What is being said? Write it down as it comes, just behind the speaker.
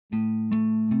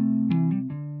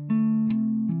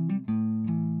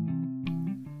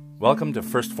Welcome to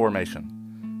First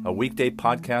Formation, a weekday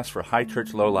podcast for high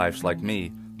church lowlifes like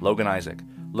me, Logan Isaac,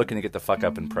 looking to get the fuck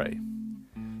up and pray.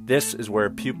 This is where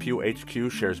Pew Pew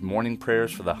HQ shares morning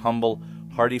prayers for the humble,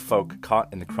 hardy folk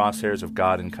caught in the crosshairs of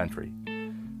God and country.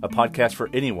 A podcast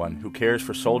for anyone who cares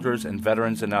for soldiers and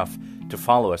veterans enough to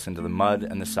follow us into the mud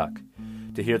and the suck,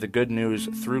 to hear the good news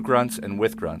through grunts and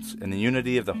with grunts in the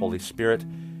unity of the Holy Spirit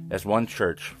as one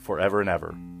church forever and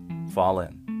ever. Fall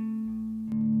in.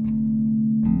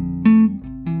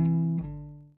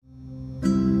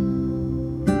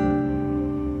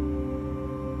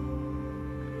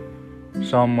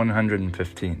 Psalm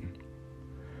 115.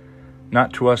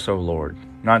 Not to us, O Lord,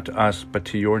 not to us, but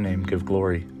to your name give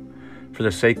glory, for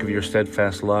the sake of your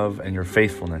steadfast love and your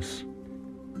faithfulness.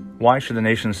 Why should the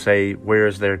nations say, where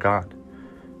is their God?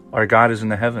 Our God is in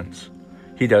the heavens.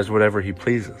 He does whatever he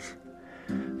pleases.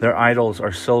 Their idols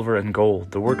are silver and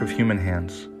gold, the work of human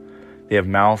hands. They have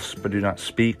mouths, but do not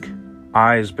speak,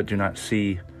 eyes, but do not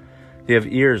see. They have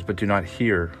ears, but do not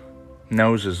hear,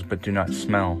 noses, but do not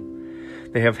smell.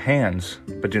 They have hands,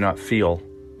 but do not feel,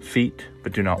 feet,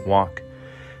 but do not walk.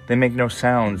 They make no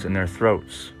sounds in their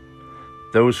throats.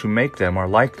 Those who make them are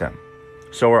like them.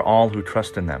 So are all who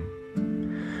trust in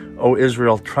them. O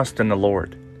Israel, trust in the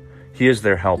Lord. He is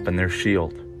their help and their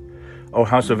shield. O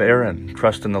house of Aaron,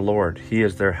 trust in the Lord. He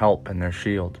is their help and their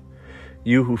shield.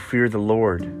 You who fear the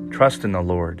Lord, trust in the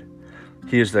Lord.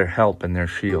 He is their help and their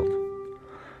shield.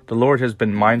 The Lord has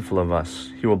been mindful of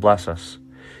us. He will bless us.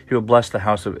 He will bless the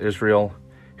house of Israel.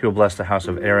 He will bless the house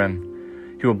of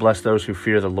Aaron. He will bless those who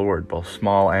fear the Lord, both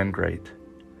small and great.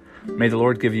 May the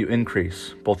Lord give you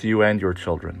increase, both you and your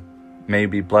children. May you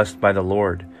be blessed by the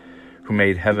Lord, who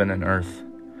made heaven and earth.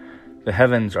 The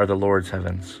heavens are the Lord's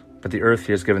heavens, but the earth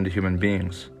he has given to human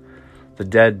beings. The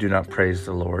dead do not praise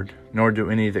the Lord, nor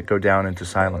do any that go down into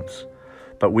silence.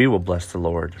 But we will bless the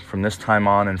Lord from this time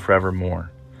on and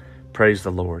forevermore. Praise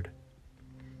the Lord.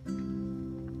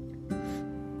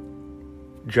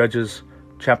 Judges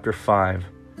chapter 5,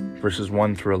 verses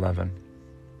 1 through 11.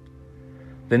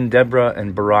 Then Deborah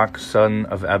and Barak, son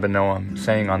of Abinoam,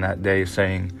 sang on that day,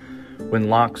 saying, when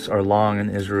locks are long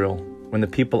in Israel, when the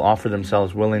people offer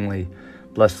themselves willingly,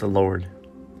 bless the Lord.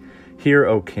 Hear,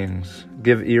 O kings,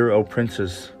 give ear, O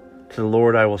princes, to the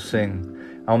Lord I will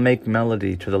sing. I'll make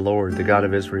melody to the Lord, the God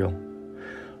of Israel.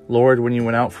 Lord, when you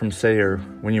went out from Seir,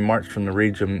 when you marched from the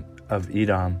region of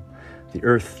Edom, the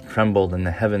earth trembled and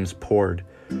the heavens poured.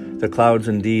 The clouds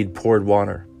indeed poured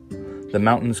water. The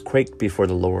mountains quaked before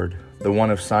the Lord, the one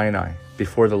of Sinai,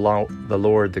 before the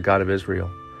Lord, the God of Israel.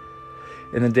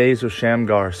 In the days of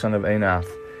Shamgar, son of Anath,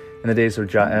 in the days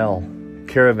of Jael,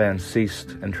 caravans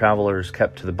ceased and travelers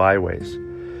kept to the byways.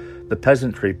 The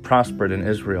peasantry prospered in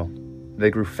Israel. They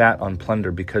grew fat on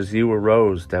plunder because you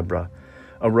arose, Deborah,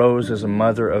 arose as a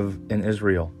mother in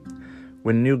Israel.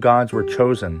 When new gods were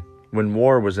chosen, when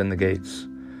war was in the gates,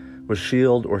 was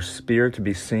shield or spear to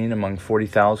be seen among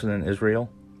 40,000 in Israel?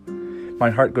 My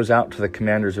heart goes out to the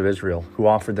commanders of Israel, who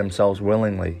offered themselves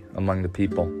willingly among the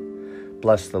people.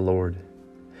 Bless the Lord.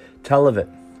 Tell of it,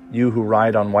 you who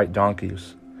ride on white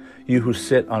donkeys, you who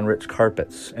sit on rich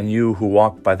carpets, and you who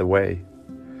walk by the way.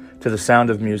 To the sound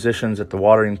of musicians at the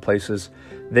watering places,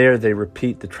 there they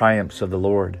repeat the triumphs of the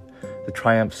Lord, the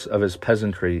triumphs of his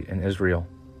peasantry in Israel.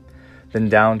 Then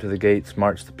down to the gates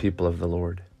march the people of the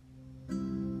Lord.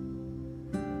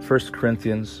 1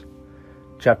 Corinthians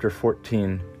chapter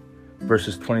 14,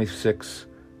 verses 26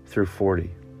 through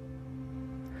 40.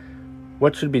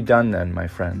 What should be done then, my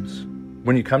friends?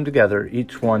 When you come together,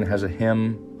 each one has a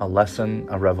hymn, a lesson,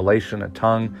 a revelation, a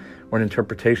tongue, or an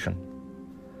interpretation.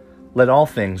 Let all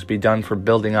things be done for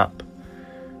building up.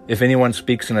 If anyone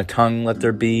speaks in a tongue, let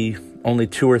there be only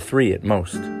 2 or 3 at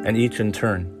most, and each in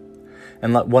turn.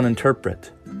 And let one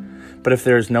interpret. But if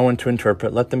there is no one to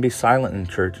interpret, let them be silent in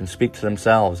church and speak to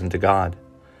themselves and to God.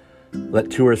 Let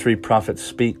 2 or 3 prophets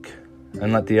speak,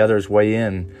 and let the others weigh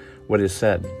in what is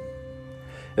said.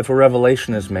 If a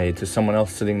revelation is made to someone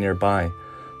else sitting nearby,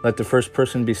 let the first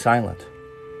person be silent.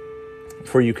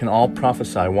 For you can all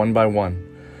prophesy one by one,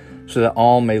 so that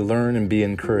all may learn and be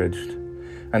encouraged.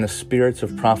 And the spirits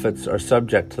of prophets are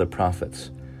subject to the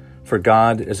prophets. For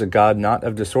God is a God not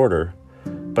of disorder,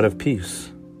 but of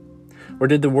peace. Or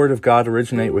did the word of God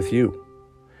originate with you?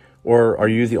 Or are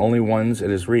you the only ones it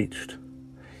has reached?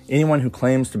 Anyone who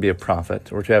claims to be a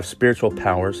prophet or to have spiritual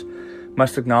powers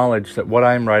must acknowledge that what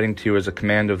I am writing to you is a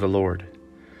command of the Lord.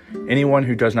 Anyone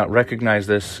who does not recognize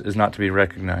this is not to be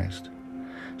recognized.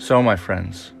 So, my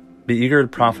friends, be eager to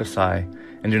prophesy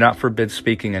and do not forbid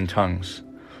speaking in tongues,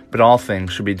 but all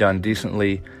things should be done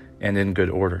decently and in good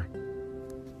order.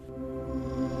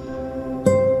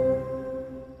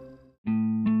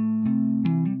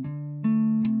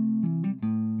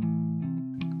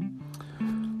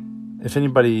 If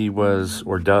anybody was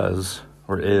or does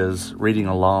or is reading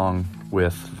along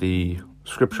with the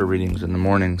scripture readings in the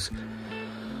mornings,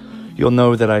 you'll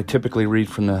know that I typically read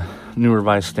from the New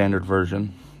Revised Standard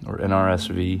Version, or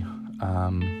NRSV.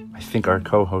 I think our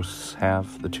co-hosts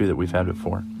have, the two that we've had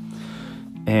before.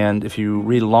 And if you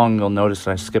read along, you'll notice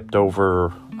that I skipped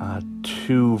over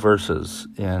 2 verses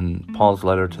in Paul's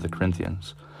letter to the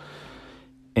Corinthians.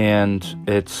 And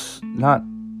it's not...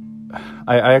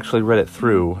 I actually read it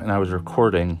through, and I was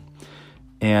recording,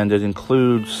 and it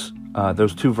includes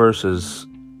those 2 verses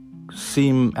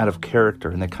seem out of character,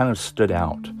 and they kind of stood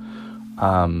out.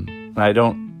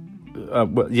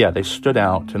 They stood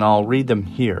out, and I'll read them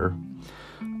here.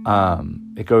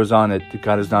 It goes on,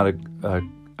 God is not a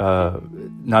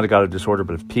God of disorder,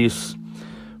 but of peace.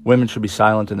 Women should be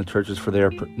silent in the churches, for they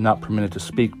are not permitted to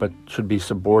speak, but should be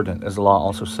subordinate, as the law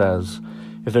also says.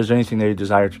 If there's anything they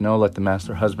desire to know, let them ask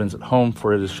their husbands at home,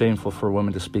 for it is shameful for a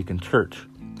woman to speak in church.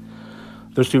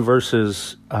 Those 2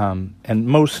 verses, and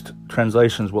most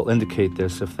translations will indicate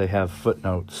this if they have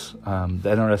footnotes. The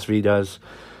NRSV does.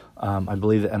 I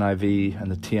believe the NIV and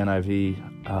the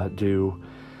TNIV do.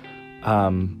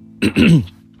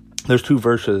 Those 2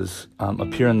 verses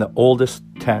appear in the oldest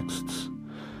texts,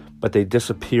 but they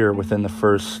disappear within the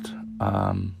first...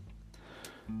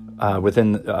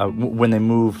 when they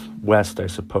move west, I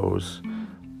suppose.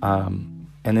 And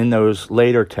in those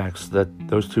later texts,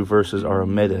 those 2 verses are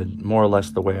omitted, more or less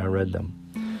the way I read them.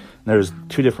 And there's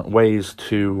 2 different ways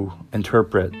to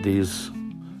interpret these,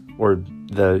 or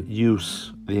the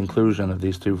inclusion of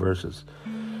these 2 verses.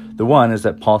 The one is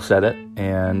that Paul said it,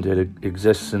 and it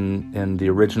exists in the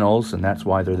originals, and that's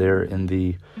why they're there in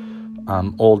the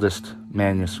oldest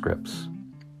manuscripts.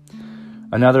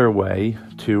 Another way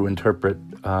to interpret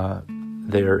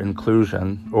their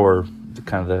inclusion, or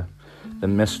the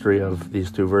mystery of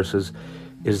these 2 verses,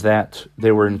 is that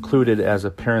they were included as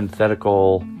a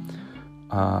parenthetical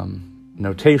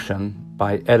notation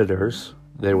by editors.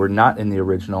 They were not in the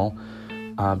original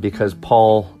because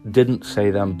Paul didn't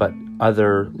say them, but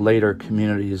other later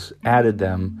communities added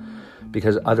them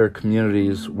because other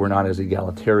communities were not as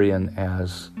egalitarian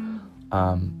as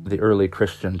the early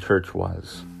Christian church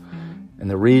was. And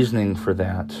the reasoning for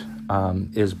that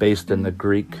is based in the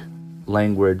Greek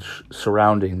language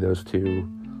surrounding those 2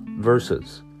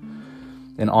 verses.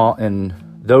 In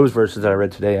those verses that I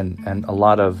read today, and a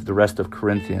lot of the rest of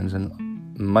Corinthians and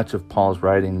much of Paul's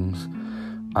writings,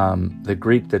 the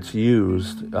Greek that's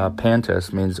used,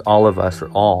 pantos, means all of us or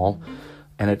all,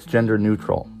 and it's gender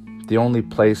neutral. The only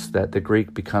place that the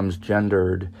Greek becomes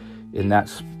gendered in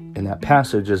that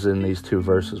passage is in these 2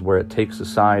 verses, where it takes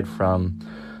aside from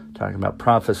talking about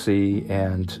prophecy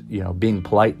and, being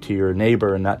polite to your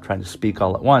neighbor and not trying to speak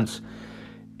all at once.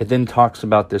 It then talks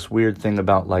about this weird thing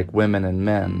about like women and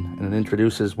men, and it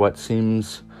introduces what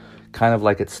seems kind of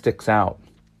like it sticks out.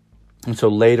 And so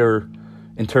later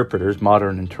interpreters,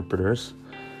 modern interpreters,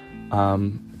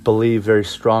 believe very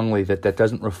strongly that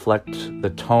doesn't reflect the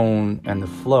tone and the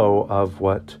flow of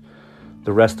what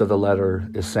the rest of the letter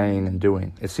is saying and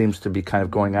doing. It seems to be kind of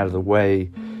going out of the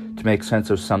way to make sense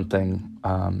of something,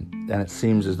 and it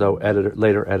seems as though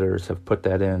later editors have put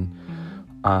that in.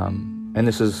 And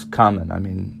this is common. I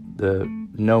mean,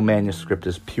 no manuscript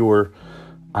is pure,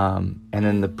 and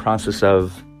in the process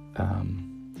of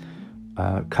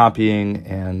copying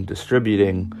and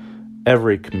distributing,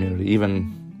 every community,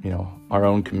 even our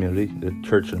own community, the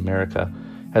church in America,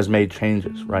 has made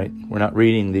changes, right? We're not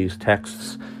reading these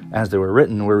texts as they were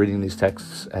written, we're reading these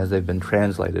texts as they've been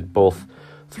translated, both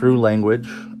through language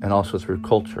and also through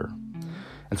culture.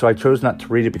 And so I chose not to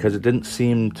read it because it didn't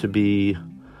seem to be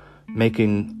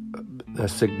making a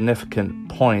significant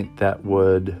point that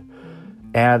would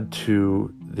add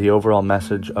to the overall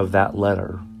message of that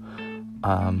letter.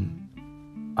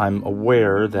 I'm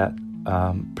aware that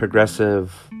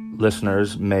progressive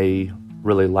listeners may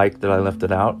really like that I left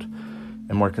it out,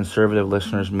 and more conservative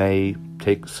listeners may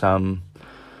take some,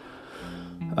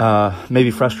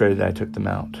 maybe frustrated that I took them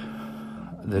out.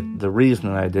 The reason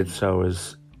I did so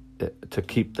is to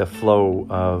keep the flow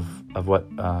of what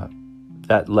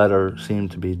that letter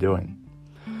seemed to be doing.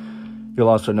 You'll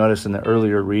also notice in the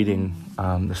earlier reading,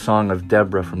 the Song of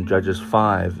Deborah from Judges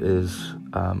 5 is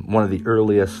one of the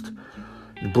earliest,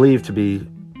 believed to be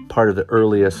part of the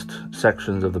earliest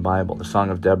sections of the Bible. The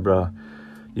Song of Deborah,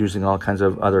 using all kinds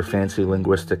of other fancy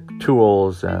linguistic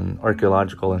tools and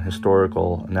archaeological and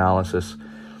historical analysis.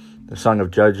 The Song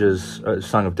of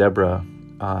Deborah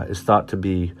is thought to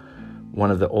be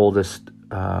one of the oldest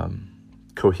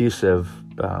cohesive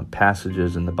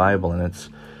passages in the Bible, and it's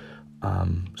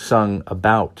sung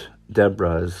about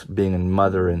Deborah as being a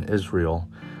mother in Israel.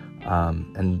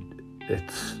 And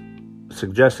it's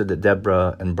suggested that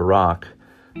Deborah and Barak,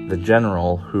 the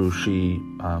general who she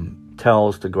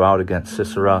tells to go out against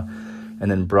Sisera, and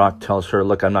then Barak tells her,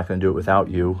 look, I'm not going to do it without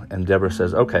you. And Deborah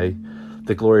says, okay,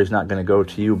 the glory is not going to go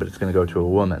to you, but it's going to go to a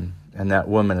woman. And that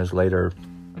woman is later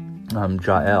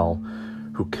Jael,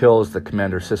 who kills the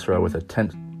commander Sisera with a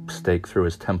tent stake through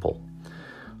his temple.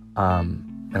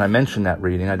 And I mentioned that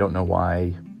reading. I don't know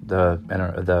why the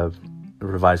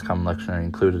Revised Common Lectionary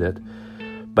included it,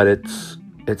 but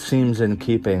it seems in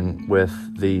keeping with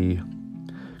the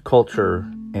culture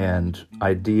and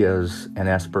ideas and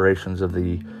aspirations of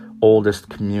the oldest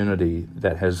community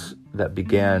that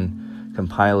began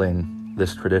compiling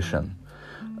this tradition.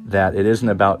 That it isn't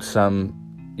about some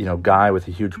guy with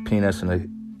a huge penis and a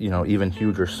even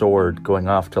huger sword going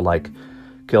off to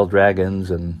kill dragons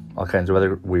and all kinds of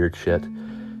other weird shit.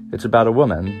 It's about a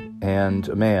woman and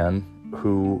a man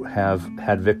who have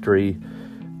had victory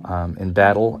in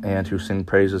battle and who sing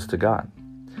praises to God.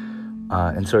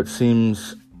 And so it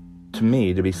seems to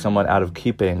me to be somewhat out of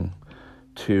keeping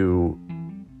to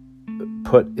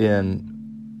put in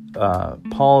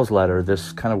Paul's letter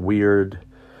this kind of weird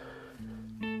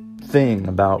thing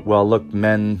about, well, look,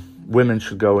 women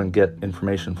should go and get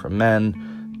information from men,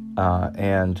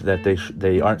 and that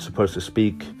they aren't supposed to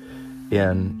speak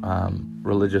in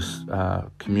religious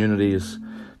communities.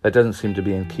 That doesn't seem to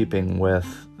be in keeping with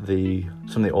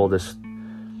some of the oldest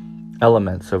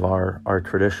elements of our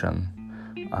tradition.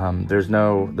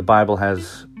 The Bible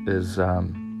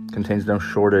contains no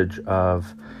shortage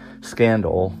of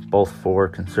scandal, both for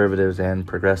conservatives and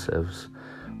progressives,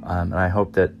 and I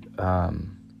hope that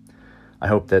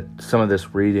some of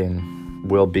this reading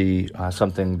will be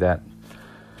something that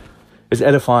is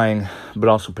edifying, but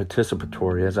also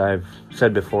participatory. As I've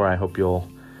said before, I hope you'll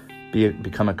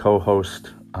become a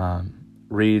co-host.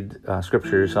 Read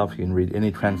Scripture yourself. You can read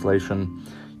any translation.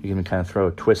 You can kind of throw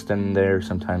a twist in there.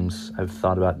 Sometimes I've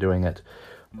thought about doing it.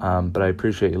 But I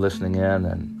appreciate you listening in,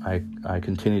 and I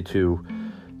continue to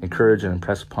encourage and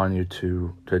impress upon you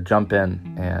to jump in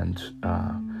and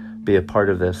be a part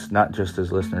of this, not just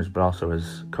as listeners, but also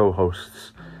as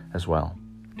co-hosts as well.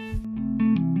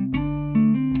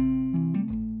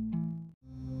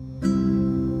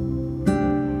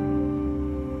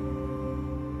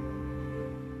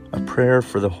 A prayer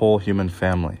for the whole human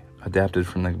family, adapted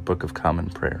from the Book of Common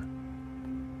Prayer.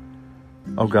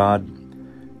 O God,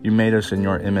 you made us in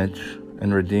your image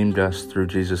and redeemed us through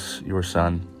Jesus, your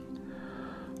Son.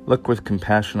 Look with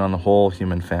compassion on the whole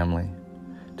human family.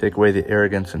 Take away the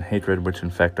arrogance and hatred which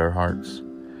infect our hearts.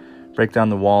 Break down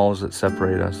the walls that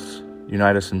separate us.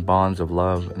 Unite us in bonds of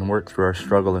love and work through our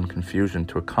struggle and confusion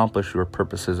to accomplish your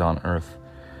purposes on earth,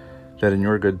 that in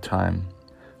your good time,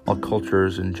 all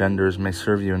cultures and genders may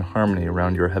serve you in harmony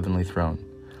around your heavenly throne.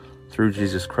 Through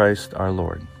Jesus Christ our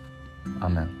Lord.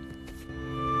 Amen.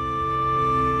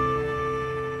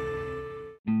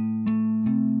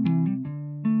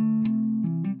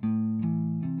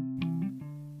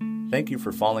 Thank you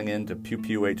for falling into Pew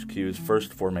Pew HQ's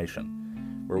First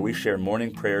Formation, where we share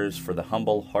morning prayers for the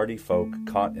humble, hardy folk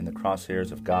caught in the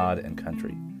crosshairs of God and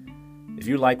country. If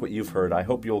you like what you've heard, I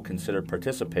hope you'll consider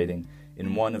participating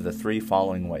in one of the three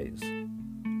following ways.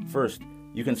 First,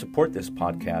 you can support this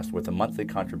podcast with a monthly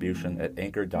contribution at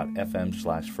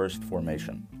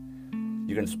anchor.fm/firstformation.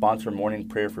 You can sponsor morning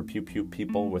prayer for Pew Pew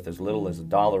people with as little as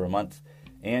 $1 a month,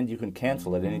 and you can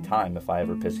cancel at any time if I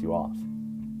ever piss you off.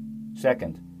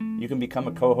 Second, you can become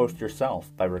a co-host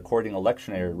yourself by recording a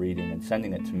lectionary reading and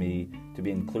sending it to me to be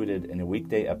included in a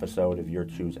weekday episode of your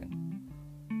choosing.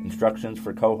 Instructions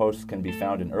for co-hosts can be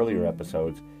found in earlier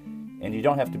episodes, and you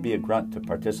don't have to be a grunt to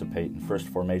participate in First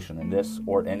Formation in this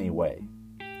or any way.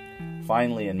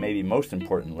 Finally, and maybe most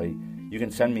importantly, you can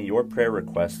send me your prayer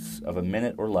requests of a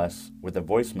minute or less with a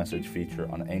voice message feature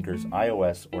on Anchor's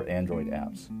iOS or Android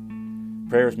apps.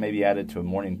 Prayers may be added to a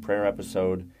morning prayer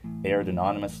episode, aired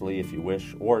anonymously if you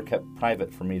wish, or kept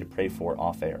private for me to pray for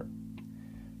off-air.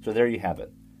 So there you have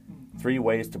it. 3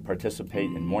 ways to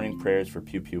participate in morning prayers for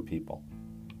Pew Pew people.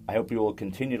 I hope you will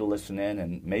continue to listen in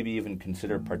and maybe even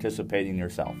consider participating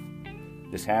yourself.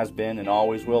 This has been and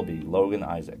always will be Logan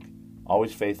Isaac.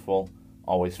 Always faithful,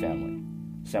 always family.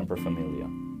 Semper Familia.